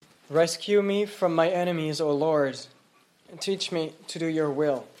Rescue me from my enemies, O Lord, and teach me to do your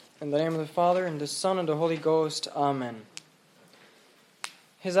will. In the name of the Father, and the Son, and the Holy Ghost. Amen.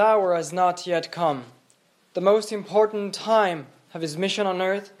 His hour has not yet come. The most important time of his mission on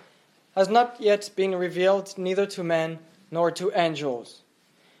earth has not yet been revealed neither to men nor to angels.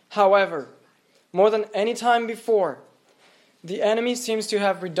 However, more than any time before, the enemy seems to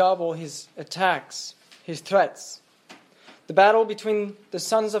have redoubled his attacks, his threats. The battle between the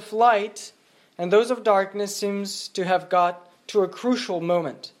sons of light and those of darkness seems to have got to a crucial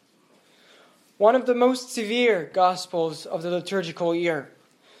moment. One of the most severe gospels of the liturgical year.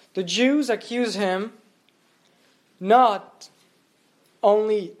 The Jews accuse him not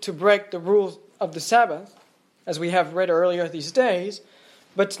only to break the rules of the Sabbath, as we have read earlier these days,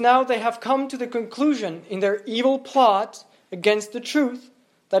 but now they have come to the conclusion in their evil plot against the truth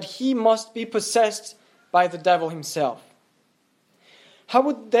that he must be possessed by the devil himself. How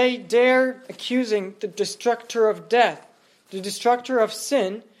would they dare accusing the destructor of death, the destructor of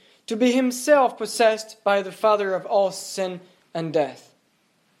sin, to be himself possessed by the father of all sin and death?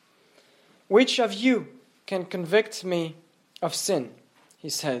 Which of you can convict me of sin? He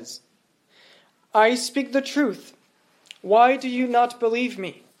says. I speak the truth. Why do you not believe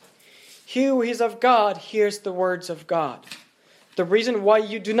me? He who is of God hears the words of God. The reason why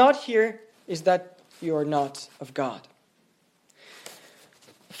you do not hear is that you are not of God.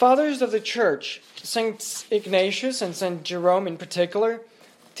 Fathers of the Church, St. Ignatius and St. Jerome in particular,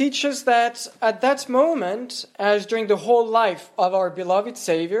 teach us that at that moment, as during the whole life of our beloved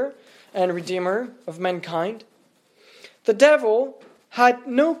Savior and Redeemer of mankind, the devil had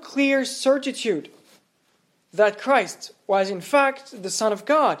no clear certitude that Christ was in fact the Son of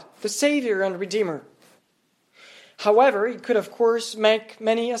God, the Savior and Redeemer. However, he could of course make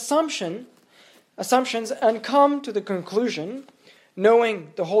many assumptions and come to the conclusion,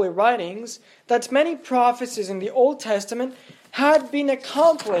 knowing the Holy Writings, that many prophecies in the Old Testament had been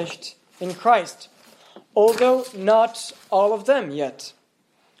accomplished in Christ, although not all of them yet.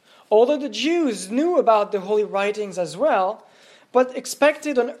 Although the Jews knew about the Holy Writings as well, but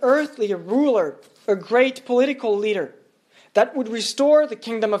expected an earthly ruler, a great political leader, that would restore the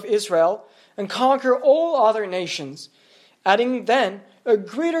kingdom of Israel and conquer all other nations, adding then a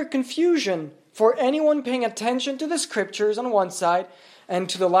greater confusion for anyone paying attention to the scriptures on one side and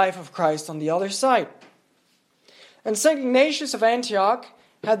to the life of Christ on the other side. And St. Ignatius of Antioch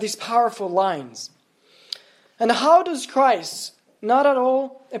had these powerful lines. And how does Christ not at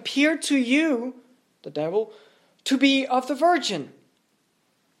all appear to you, the devil, to be of the Virgin,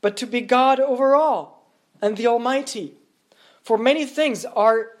 but to be God over all and the Almighty? For many things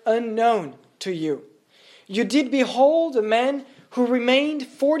are unknown to you. You did behold a man who remained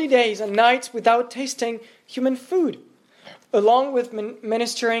 40 days and nights without tasting human food, along with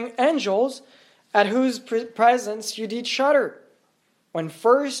ministering angels, at whose presence you did shudder, when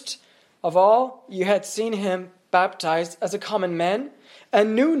first of all you had seen him baptized as a common man,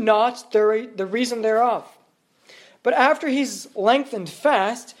 and knew not the reason thereof. But after his lengthened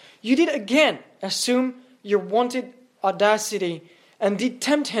fast, you did again assume your wonted audacity, and did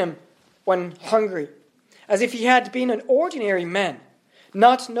tempt him when hungry, as if he had been an ordinary man,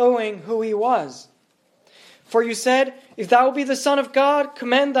 not knowing who he was. For you said, if thou be the Son of God,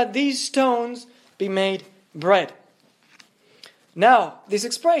 command that these stones be made bread. Now, this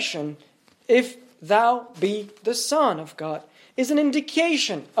expression, if thou be the Son of God, is an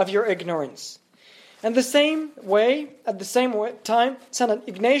indication of your ignorance. And at the same time, St.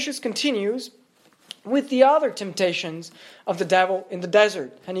 Ignatius continues with the other temptations of the devil in the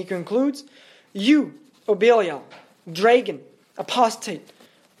desert. And he concludes, you, O Belial, dragon, apostate,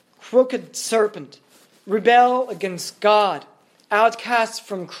 crooked serpent, rebel against God, outcast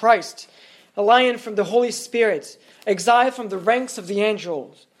from Christ, alien from the Holy Spirit, exiled from the ranks of the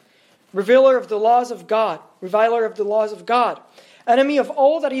angels, reviler of the laws of God, enemy of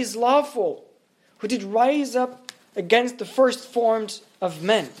all that is lawful, who did rise up against the first formed of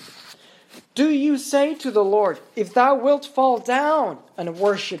men. Do you say to the Lord, if thou wilt fall down and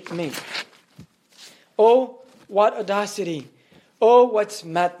worship me? Oh, what audacity! Oh, what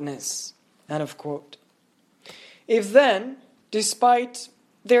madness! End of quote. If then, despite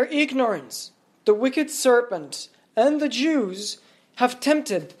their ignorance, the wicked serpent and the Jews have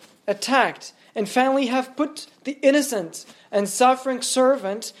tempted, attacked, and finally have put the innocent and suffering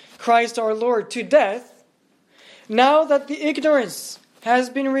servant, Christ our Lord, to death, now that the ignorance has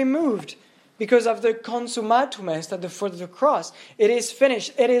been removed because of the consummatum est at the foot of the cross, it is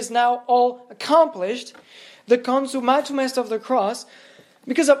finished, it is now all accomplished, the consummatum est of the cross,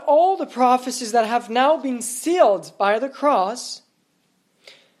 because of all the prophecies that have now been sealed by the cross,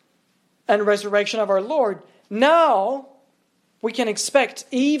 and resurrection of our Lord, now we can expect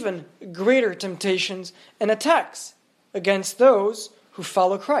even greater temptations and attacks against those who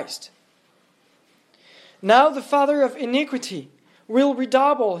follow Christ. Now the father of iniquity will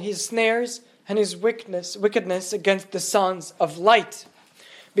redouble his snares and his wickedness against the sons of light,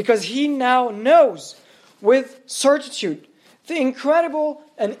 because he now knows with certitude the incredible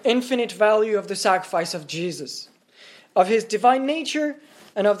and infinite value of the sacrifice of Jesus, of his divine nature,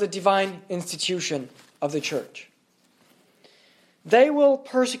 and of the divine institution of the church. They will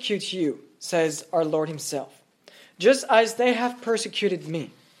persecute you, says our Lord himself, just as they have persecuted me.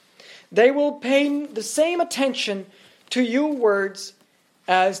 They will pay the same attention to your words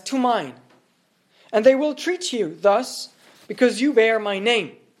as to mine. And they will treat you thus because you bear my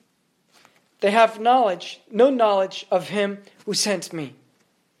name. They have no knowledge of him who sent me.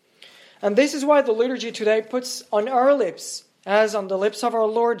 And this is why the liturgy today puts on our lips, as on the lips of our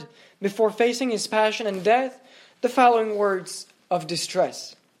Lord before facing his passion and death, the following words of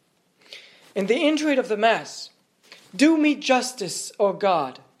distress. In the introit of the Mass, do me justice, O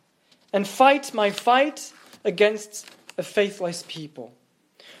God, and fight my fight against a faithless people.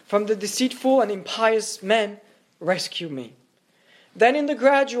 From the deceitful and impious men, rescue me. Then in the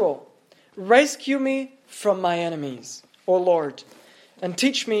gradual, rescue me from my enemies, O Lord, and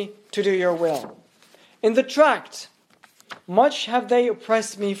teach me to do your will. In the tract, much have they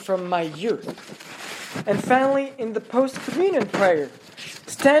oppressed me from my youth. And finally, in the post-communion prayer,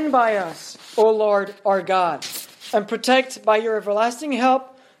 stand by us, O Lord our God, and protect by your everlasting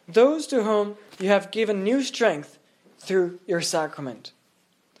help those to whom you have given new strength through your sacrament.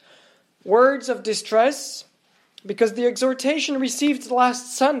 Words of distress, because the exhortation received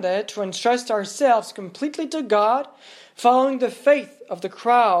last Sunday to entrust ourselves completely to God, following the faith of the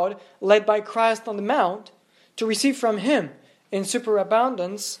crowd led by Christ on the Mount, to receive from him in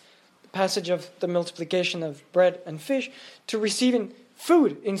superabundance, the passage of the multiplication of bread and fish, to receive in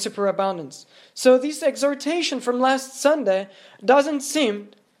food in superabundance. So this exhortation from last Sunday doesn't seem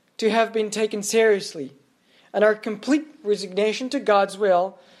to have been taken seriously, and our complete resignation to God's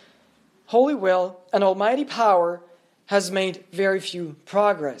will, holy will, and almighty power has made very few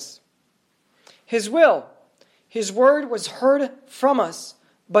progress. His will, his word was heard from us,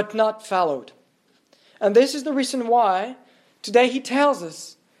 but not followed. And this is the reason why today he tells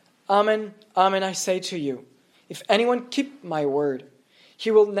us, Amen, amen, I say to you, if anyone keep my word,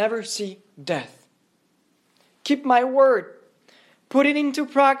 he will never see death. Keep my word, put it into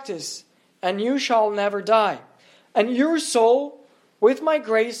practice, and you shall never die. And your soul, with my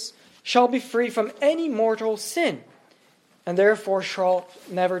grace, shall be free from any mortal sin, and therefore shall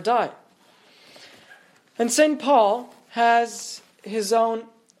never die. And St. Paul has his own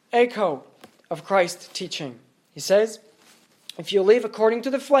echo of Christ's teaching. He says, if you live according to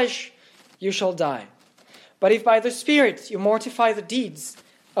the flesh, you shall die. But if by the Spirit you mortify the deeds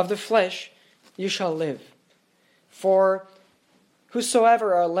of the flesh, you shall live. For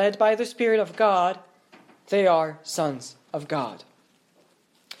whosoever are led by the Spirit of God, they are sons of God.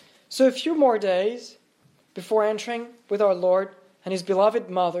 So a few more days before entering with our Lord and his beloved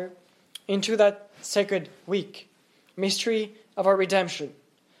Mother into that sacred week, mystery of our redemption,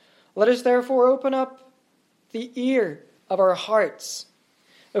 let us therefore open up the ear of our hearts,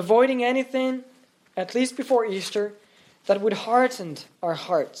 avoiding anything, at least before Easter, that would hearten our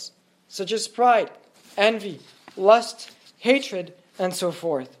hearts, such as pride, envy, lust, hatred, and so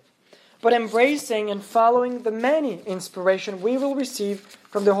forth, but embracing and following the many inspiration we will receive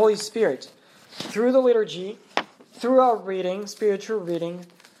from the Holy Spirit through the liturgy, through our reading, spiritual reading,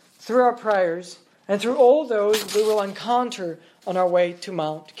 through our prayers, and through all those we will encounter on our way to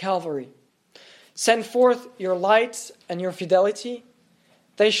Mount Calvary. Send forth your light and your fidelity.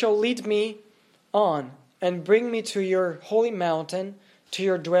 They shall lead me on and bring me to your holy mountain, to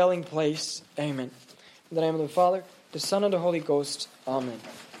your dwelling place. Amen. In the name of the Father, the Son, and the Holy Ghost. Amen.